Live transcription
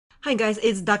Hi guys,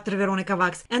 it's Dr. Veronica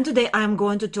Vax, and today I'm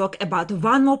going to talk about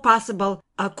one more possible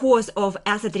cause of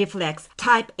acid reflux,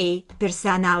 type A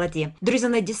personality. The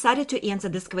reason I decided to answer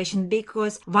this question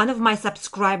because one of my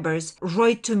subscribers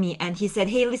wrote to me and he said,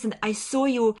 "Hey, listen, I saw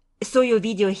your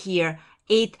video here.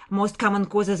 8 most common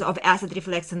causes of acid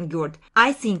reflux and GERD.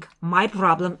 I think my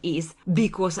problem is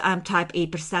because I'm type A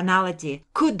personality.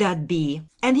 Could that be?"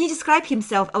 And he described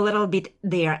himself a little bit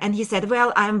there. And he said,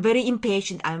 "Well, I'm very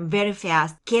impatient. I'm very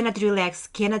fast. Cannot relax.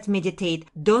 Cannot meditate.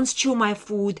 Don't chew my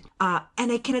food.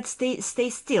 And I cannot stay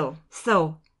still."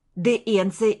 So the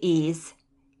answer is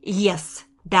yes,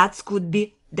 that could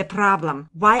be the problem.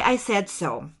 Why I said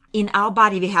so? In our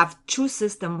body, we have two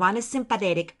systems. One is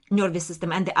sympathetic nervous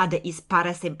system and the other is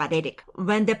parasympathetic.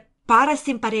 When the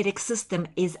parasympathetic system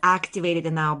is activated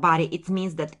in our body, it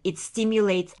means that it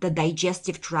stimulates the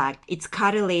digestive tract. It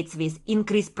correlates with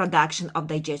increased production of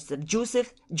digestive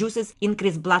juices,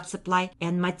 increased blood supply,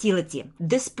 and motility.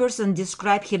 This person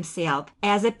described himself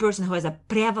as a person who has a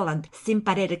prevalent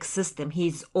sympathetic system. He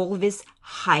is always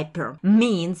hyper,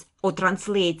 means or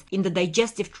translates in the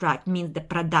digestive tract means the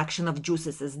production of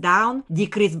juices is down,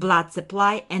 decreased blood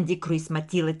supply, and decreased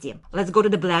motility. Let's go to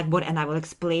the blackboard and I will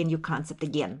explain your concept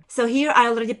again. So here I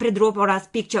already pre-drew for us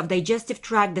picture of digestive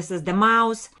tract. This is the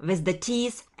mouth with the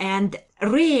teeth, and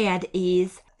red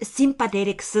is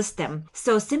sympathetic system.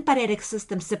 So sympathetic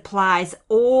system supplies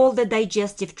all the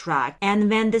digestive tract, and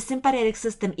when the sympathetic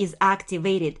system is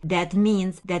activated, that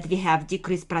means that we have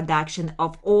decreased production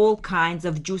of all kinds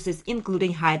of juices,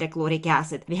 including hydrochloric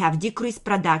acid. We have decreased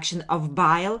production of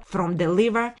bile from the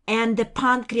liver and the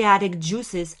pancreatic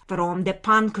juices from the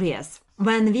pancreas.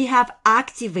 When we have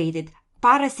activated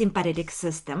parasympathetic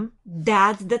system,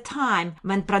 that's the time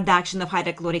when production of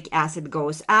hydrochloric acid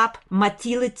goes up,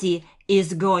 motility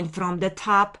is going from the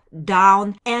top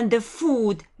down, and the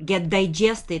food get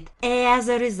digested. As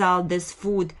a result, this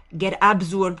food get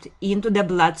absorbed into the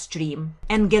bloodstream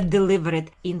and get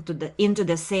delivered into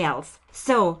the cells.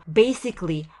 So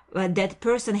basically what that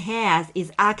person has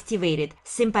is activated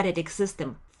sympathetic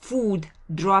system. Food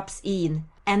drops in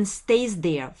and stays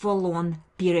there for a long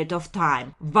period of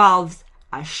time. Valves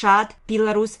are shut,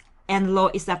 pylorus and low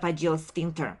esophageal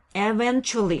sphincter.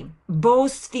 Eventually,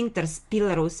 both sphincters,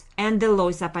 pylorus and the low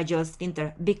esophageal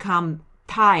sphincter, become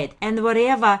tight, and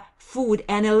whatever food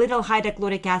and a little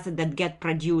hydrochloric acid that get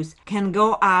produced can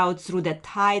go out through the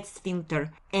tight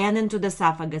sphincter and into the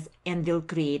esophagus and will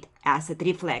create acid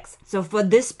reflux. So for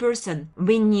this person,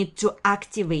 we need to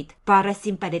activate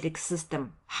parasympathetic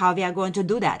system. How we are going to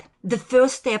do that? The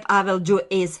first step I will do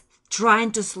is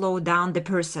trying to slow down the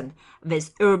person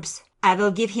with herbs. I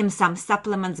will give him some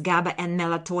supplements, GABA and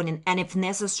Melatonin, and if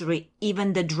necessary,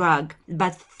 even the drug.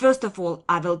 But first of all,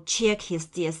 I will check his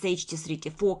TSH, T3,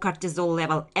 T4, cortisol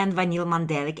level, and vanilla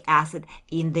mandelic acid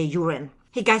in the urine.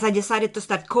 Hey guys, I decided to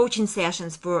start coaching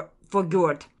sessions for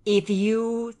GERD. If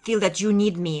you feel that you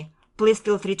need me, please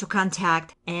feel free to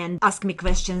contact and ask me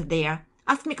questions there.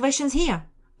 Ask me questions here.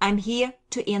 I'm here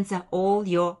to answer all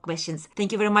your questions.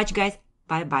 Thank you very much, guys.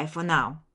 Bye-bye for now.